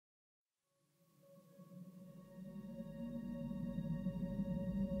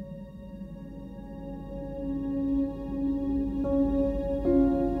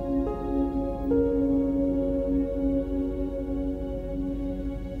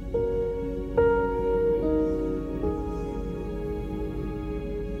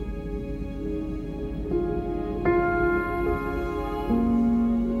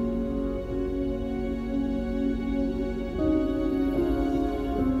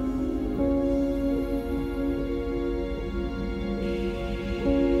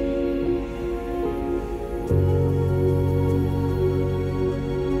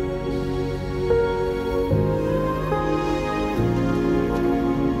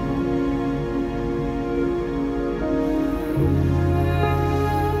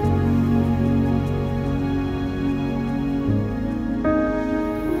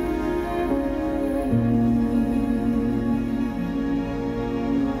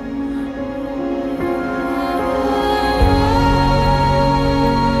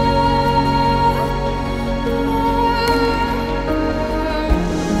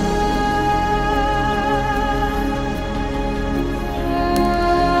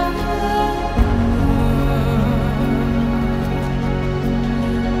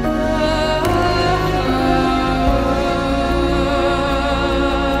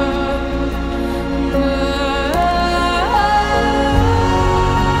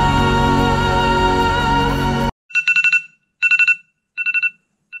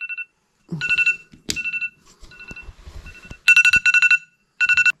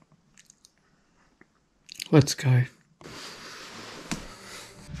Let's go.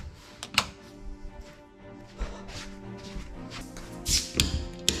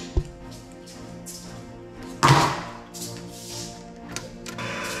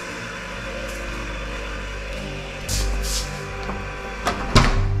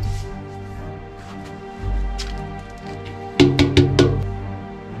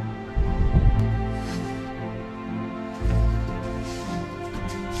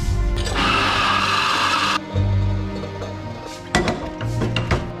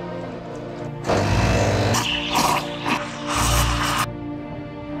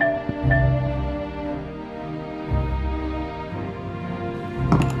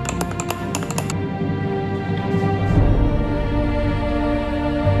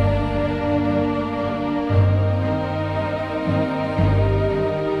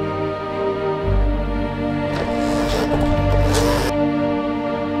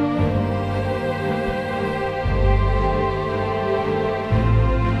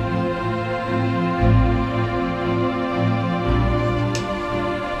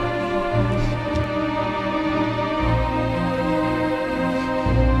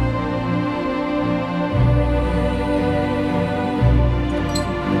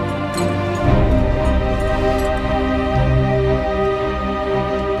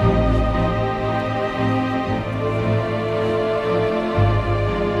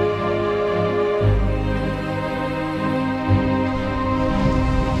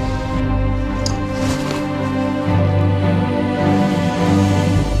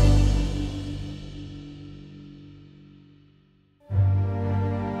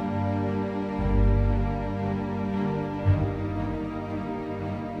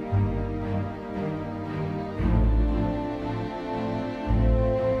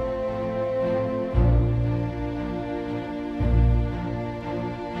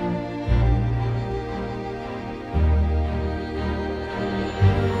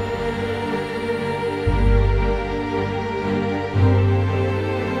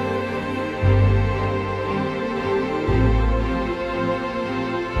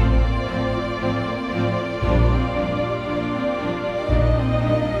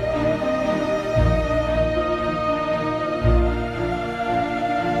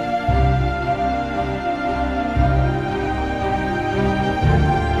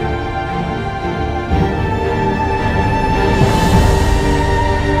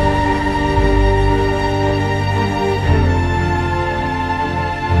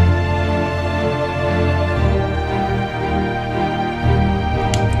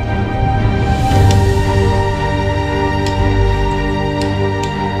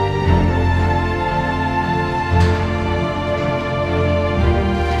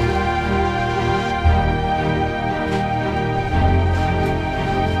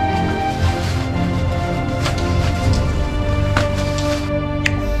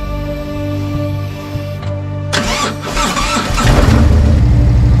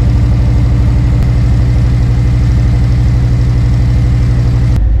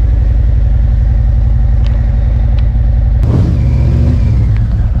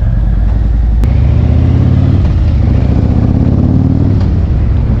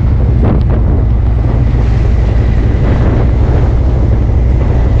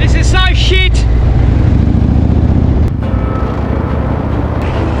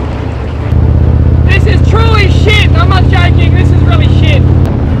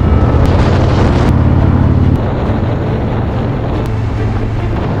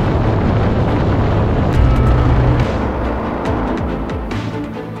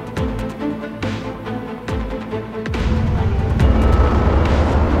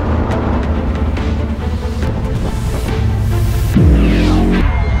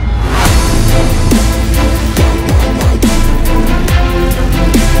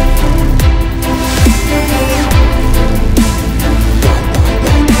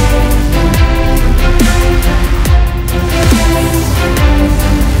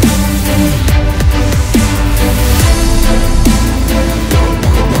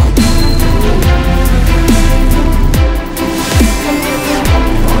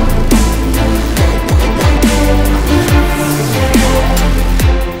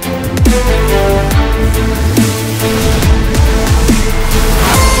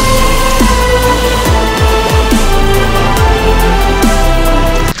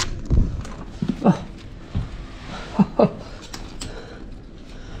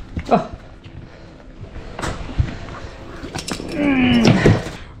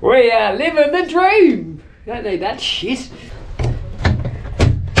 We are living the dream. Don't need that shit.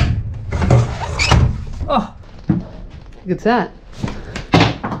 Oh, look at that.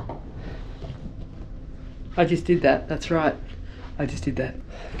 I just did that. That's right. I just did that.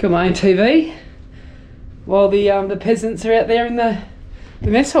 Got my own TV. While the peasants are out there in the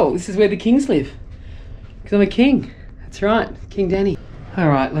mess hall. This is where the kings live. Because I'm a king. That's right. King Danny.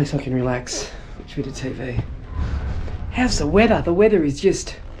 Alright, at least I can relax. Watch a bit of TV. How's the weather? The weather is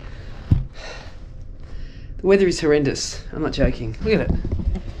just... The weather is horrendous. I'm not joking. Look at it.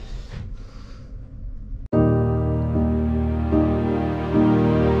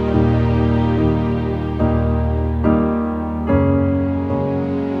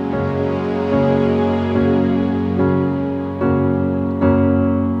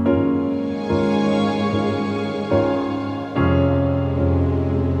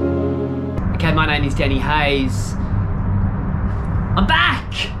 My name is Danny Hayes. I'm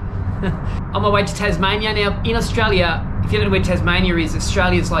back! On my way to Tasmania. Now, in Australia, if you don't know where Tasmania is,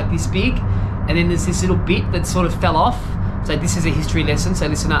 Australia's like this big, and then there's this little bit that sort of fell off. So this is a history lesson, so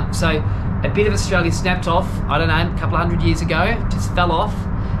listen up. So a bit of Australia snapped off, I don't know, a couple of hundred years ago, just fell off,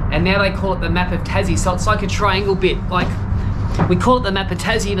 and now they call it the map of Tassie. So it's like a triangle bit. Like, we call it the map of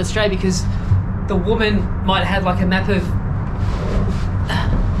Tassie in Australia because the woman might have like a map of...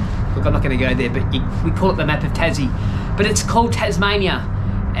 Look, I'm not going to go there, but we call it the map of Tassie. But it's called Tasmania.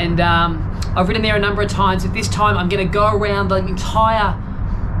 And I've ridden there a number of times. At this time, I'm going to go around the entire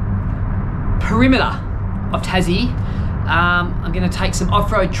perimeter of Tassie. I'm going to take some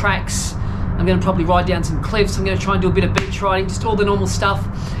off-road tracks. I'm going to probably ride down some cliffs. I'm going to try and do a bit of beach riding, just all the normal stuff.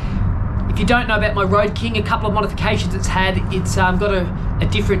 If you don't know about my Road King, a couple of modifications it's had. It's got a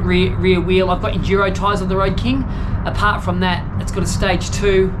different rear wheel. I've got enduro tyres on the Road King. Apart from that, it's got a stage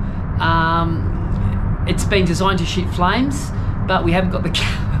 2. It's been designed to shoot flames, but we haven't got the...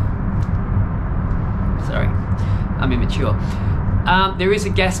 Sorry, I'm immature. There is a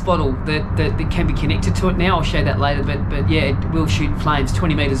gas bottle that can be connected to it now. I'll show that later, but yeah, it will shoot flames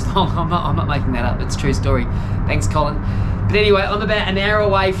 20 metres long. I'm not making that up. It's a true story. Thanks, Colin. But anyway, I'm about an hour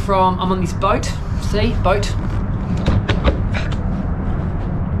away from... I'm on this boat. See? Boat.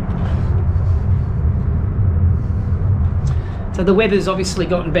 So the weather's obviously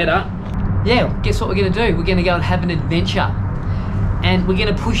gotten better. Yeah, guess what we're going to do? We're going to go and have an adventure. And we're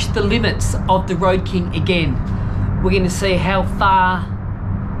going to push the limits of the Road King again. We're going to see how far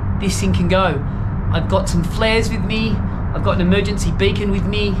this thing can go. I've got some flares with me, I've got an emergency beacon with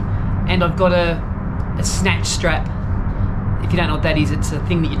me, and I've got a snatch strap. If you don't know what that is, it's a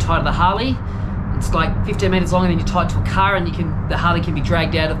thing that you tie to the Harley. It's like 15 metres long, and then you tie it to a car, and the Harley can be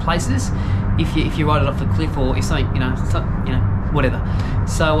dragged out of places if you ride it off a cliff, or if something, whatever.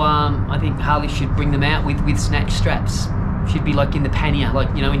 So I think Harley should bring them out with snatch straps. Should be like in the pannier, like,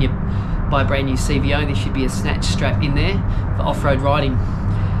 you know, when you buy a brand new CVO, there should be a snatch strap in there for off-road riding.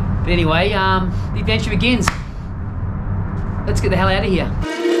 But anyway, the adventure begins. Let's get the hell out of here.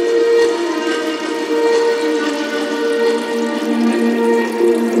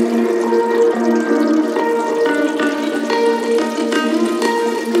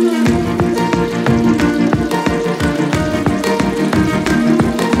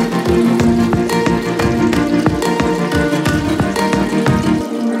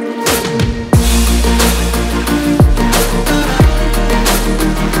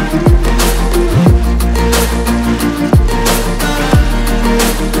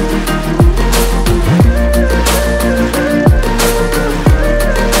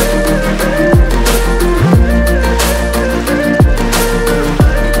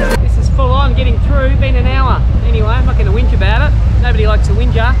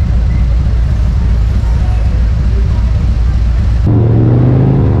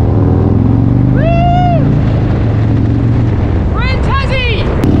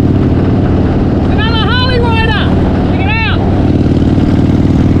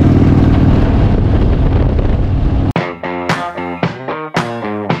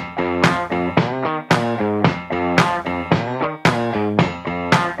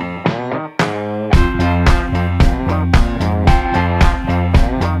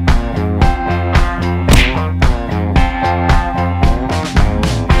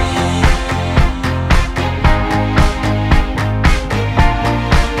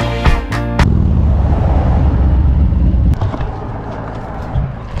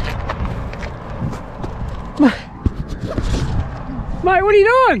 Mate, what are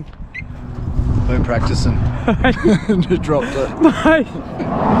you doing? Been practicing. Just dropped it.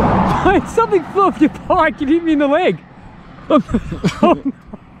 Mate, something flew off your bike and hit me in the leg. I'm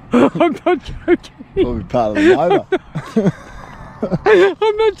not joking. Probably part of the motor.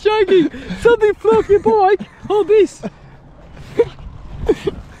 I'm not joking. Something flew off your bike. Hold this.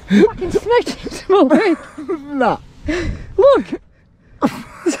 Fucking smacked into my leg. Nah. Look.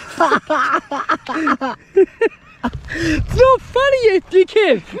 It's not funny, you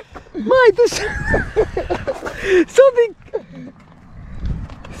dickhead. Mate,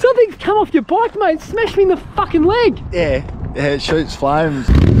 something's come off your bike, mate. It smashed me in the fucking leg. Yeah, it shoots flames.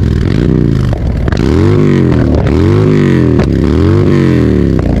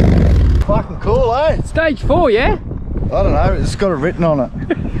 Fucking cool, eh? Stage 4, yeah? I don't know, it's got it written on it.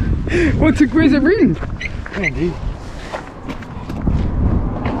 Where's it written? Andy.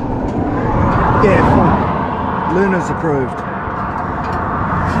 Yeah, Luna's approved.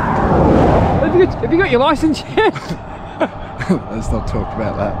 Have you got your license yet? Let's not talk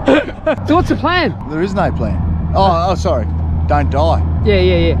about that. So what's the plan? There is no plan. Oh, sorry. Don't die.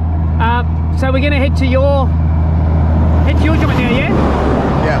 Yeah. So we're gonna head to your joint now, yeah?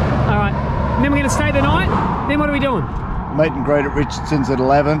 Yeah. All right. And then we're gonna stay the night. Then what are we doing? Meet and greet at Richardson's at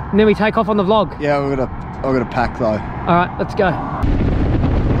 11. And then we take off on the vlog. Yeah, I've got to pack though. All right, let's go.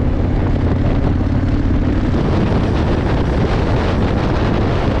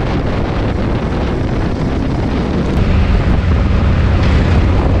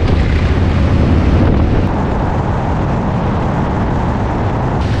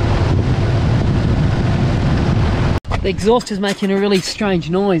 The exhaust is making a really strange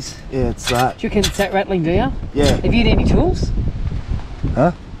noise. Yeah, it's that. Do you reckon it's that rattling, do you? Yeah. Have you had any tools?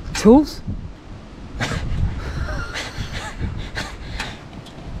 Huh? Tools?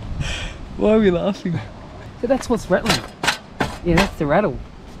 Why are we laughing? So that's what's rattling. Yeah, that's the rattle.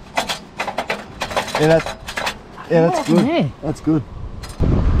 Yeah, that's good. Yeah. That's good.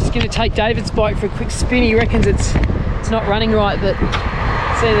 Just going to take David's bike for a quick spin. He reckons it's not running right, but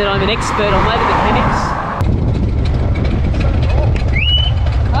seeing that I'm an expert on motor mechanics.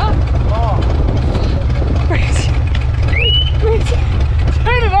 Huh? Oh.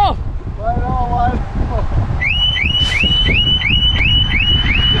 Turn it off! Wait.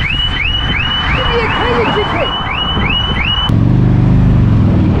 Give me a key, you dickhead!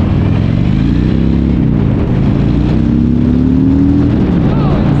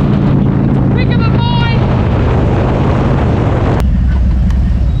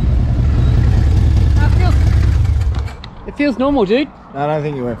 It feels normal, dude. No, I don't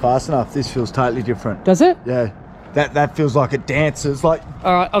think you went fast enough. This feels totally different. Does it? Yeah. That feels like it dances. Like.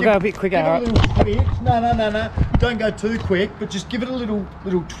 All right, I'll go a bit quicker. Give All it a right. little twitch. No. Don't go too quick, but just give it a little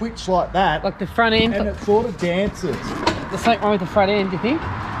twitch like that. Like the front end. And it sort of dances. There's something wrong with the front end, do you think?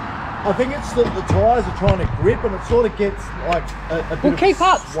 I think it's that the tyres are trying to grip and it sort of gets like a bit Well, of keep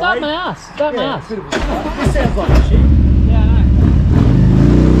up. sway. Start my ass. Start my Yeah, ass. a bit of a sway. This sounds like shit. Yeah, I know.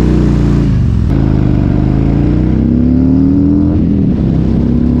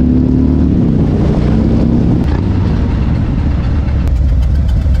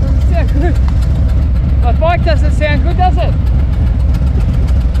 Doesn't sound good. My bike doesn't sound good, does it?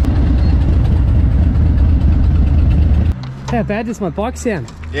 How bad does my bike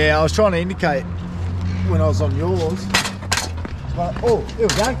sound? Yeah, I was trying to indicate when I was on yours. But, oh, there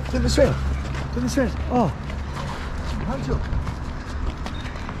we go. Turn this round. Oh. Punch it.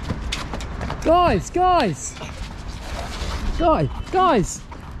 Guys,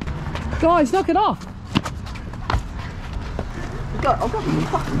 knock it off. I've got the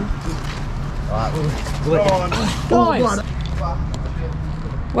fucking. Alright,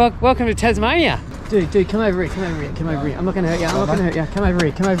 Well, welcome to Tasmania. Dude, come over here. I'm not gonna hurt you. Come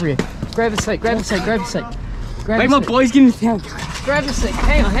over here. Grab a seat. Make my boys get down. Grab a seat.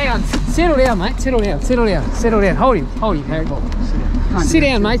 Hang on. Settle down, mate. Settle down. Hold him, Harry. Sit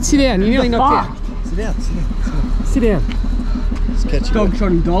down, mate. Sit down. You nearly knocked out. Sit down. Let's catch you. Dog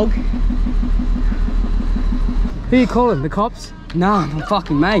shotting dog. Who you calling? The cops? Nah, my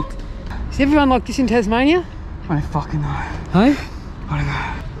fucking mate. Is everyone like this in Tasmania? I don't fucking know. Hey? I don't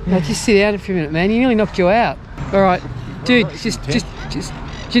know. No, just sit down for a minute, man. You nearly knocked you out. All right, dude. Just. Do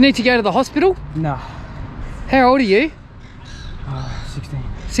you need to go to the hospital? Nah. How old are you? 16.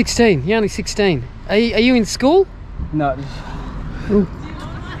 16. You're only 16. Are you in school? No.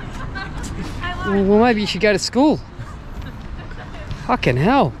 Well, maybe you should go to school. Fucking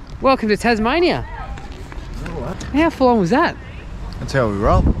hell. Welcome to Tasmania. How full on was that? That's how we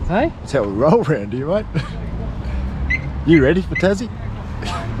roll. Hey? That's how we roll around here, mate. You ready for Tassie?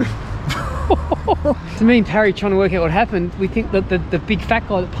 To me and Parry trying to work out what happened, we think that the big fat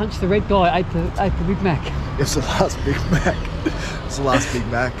guy that punched the red guy ate the Big Mac. It's the last Big Mac. It's the last Big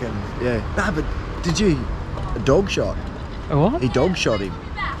Mac, and yeah. No, but did you a dog shot? A what? He dog shot him.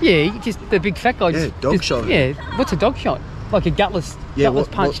 Yeah, just the big fat guy. Yeah, dog shot him. Yeah, what's a dog shot? Like a gutless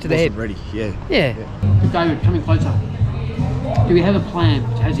punch to the head. Ready. Yeah. David, coming closer. Do we have a plan,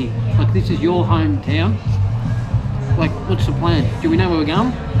 Tassie? Like, this is your hometown. Like, what's the plan? Do we know where we're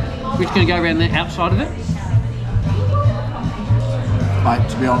going? We're just going to go around the outside of it? Mate,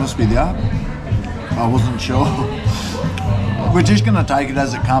 to be honest with you, I wasn't sure. We're just going to take it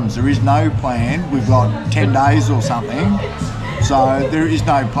as it comes. There is no plan. We've got 10 days or something, so there is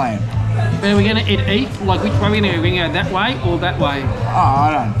no plan. But are we going to eat? Like, which way are we going to go? Are we going to go that way or that way? Oh, I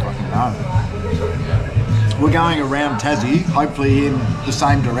don't fucking know. We're going around Tassie, hopefully in the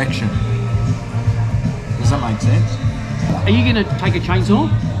same direction. Does that make sense? Are you going to take a chainsaw?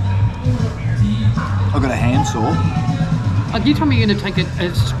 I've got a handsaw. You told me you're going to take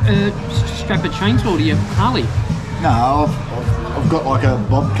a strap a chainsaw to your Harley. No, I've got like a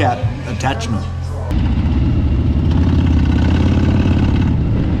bobcat attachment.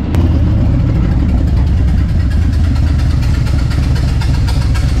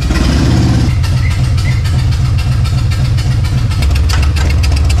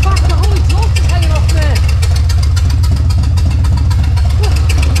 Fuck, the whole exhaust is hanging off, man.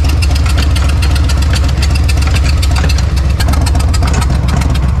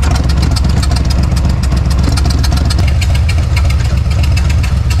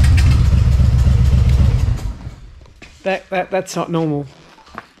 That's not normal.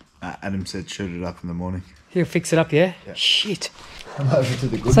 Adam said shoot it up in the morning. He'll fix it up, yeah? Shit. Come over to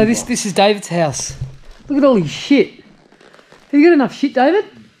the good So this is David's house. Look at all his shit. Have you got enough shit, David?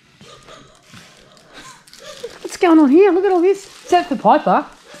 What's going on here? Look at all this. Is that for Piper?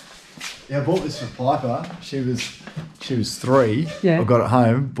 Yeah, I bought this for Piper. She was 3. Yeah. I got it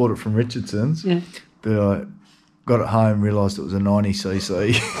home, bought it from Richardson's. Yeah. But I got it home, realised it was a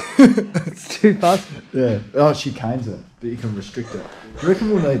 90cc. It's too fast. Yeah. Oh, she canes it, but you can restrict it. Do you reckon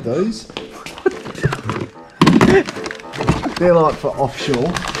we'll need these? They're like for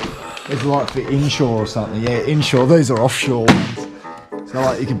offshore. It's like for inshore or something. Yeah, inshore. These are offshore ones. So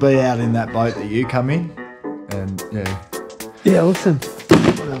like you could be out in that boat that you come in, and yeah. Yeah, awesome.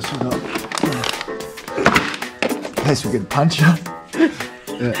 What else we got? In case we get a puncher.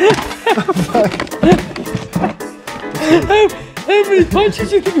 Yeah. How many punches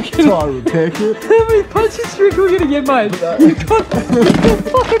do you think we're gonna Tire repair kit. How many punches do you think we're gonna get, mate? You got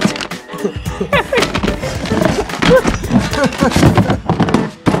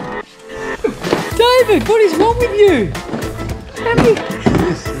David, what is wrong with you? How many?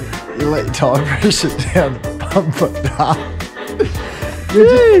 You let your tire pressure down, pump it up.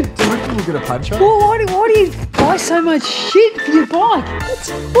 Dude! Do you reckon we'll get a puncher? Well, why do you buy so much shit for your bike?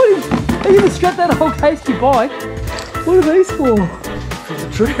 Are you going to strap that whole case to your bike? What are these for? For the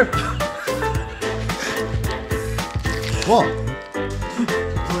trip. What?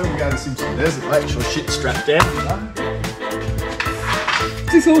 When we go to Simpson Desert, make sure shit's strapped down, you know?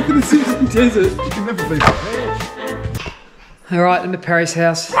 Just all for the Simpson Desert. You can never be prepared. Alright, I'm at Parry's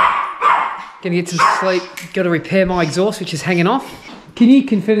house. Gonna get some sleep. Got to repair my exhaust, which is hanging off. Can you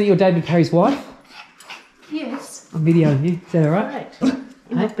confirm that you're David Parry's wife? Yes. I'm videoing you. Is that alright? Right.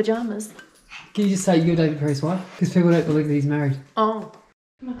 In my pajamas. Can you just say you're David Parry's wife? Because people don't believe that he's married. Oh.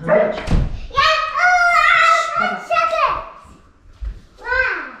 What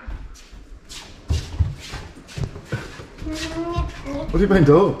have you been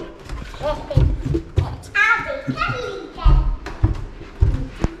doing?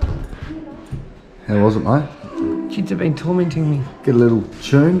 How was it, mate? Kids have been tormenting me. Get a little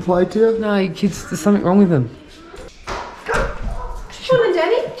tune played to you? No, kids, there's something wrong with them. Morning,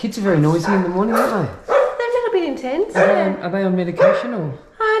 Daddy. Kids are very noisy in the morning, aren't They've been a bit intense. they? Are they on medication or?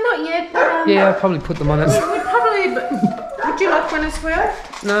 Not yet. But, Yeah, I'll probably put them on it. We'd probably. Would you like one as well?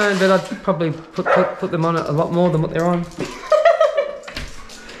 No, but I'd probably put them on it a lot more than what they're on.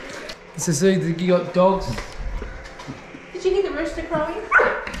 So you got dogs? Did you hear the rooster crowing?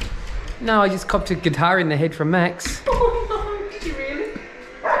 No, I just copped a guitar in the head from Max. Did you really?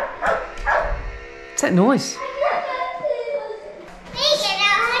 What's that noise?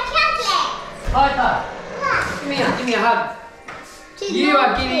 Piper, give me a hug. You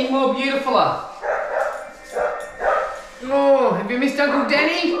are getting more beautifuler. Oh, have you missed Uncle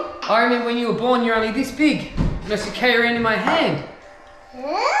Danny? I remember when you were born, you're only this big. I used to carry you around in my hand.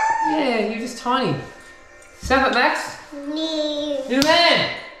 Yeah, you're just tiny. Sound like Max? No. You're the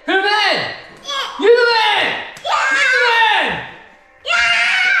man! You're the man! You're the man! You're the man!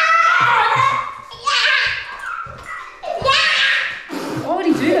 Why would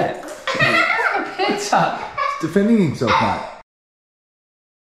he do that? My pants up. Defending himself, mate.